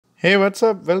Hey, what's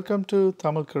up? Welcome to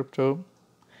Tamil Crypto.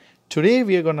 Today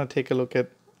we are going to take a look at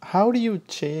how do you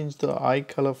change the eye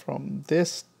color from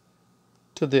this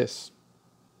to this.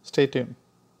 Stay tuned.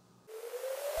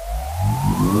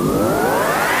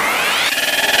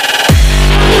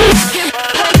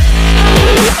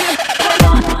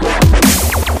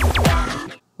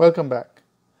 Welcome back.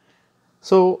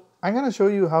 So I'm going to show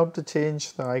you how to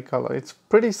change the eye color. It's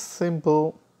pretty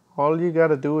simple. All you got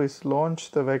to do is launch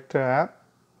the Vector app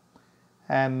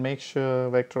and make sure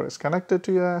Vector is connected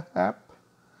to your app.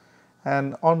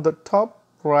 And on the top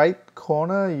right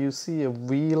corner, you see a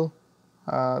wheel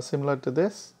similar to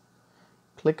this.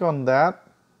 Click on that.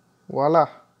 Voila!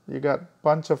 You got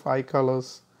bunch of eye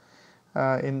colors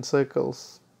in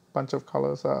circles. Bunch of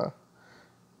colors are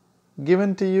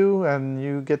given to you, and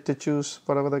you get to choose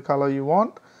whatever the color you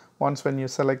want. Once when you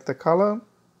select the color,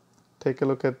 take a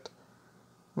look at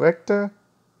Vector.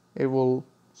 It will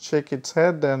shake its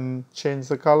head and change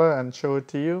the color and show it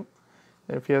to you.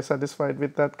 If you're satisfied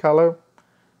with that color,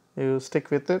 you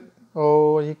stick with it,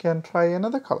 or you can try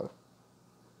another color.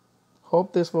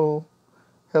 Hope this will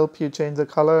help you change the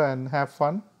color and have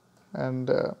fun.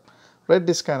 And red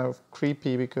is kind of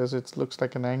creepy because it looks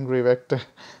like an angry vector.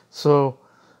 So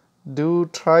do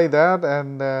try that,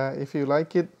 and if you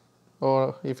like it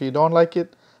or if you don't like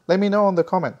it, let me know in the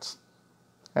comments.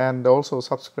 And also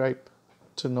subscribe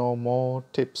to know more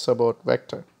tips about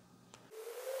Vector.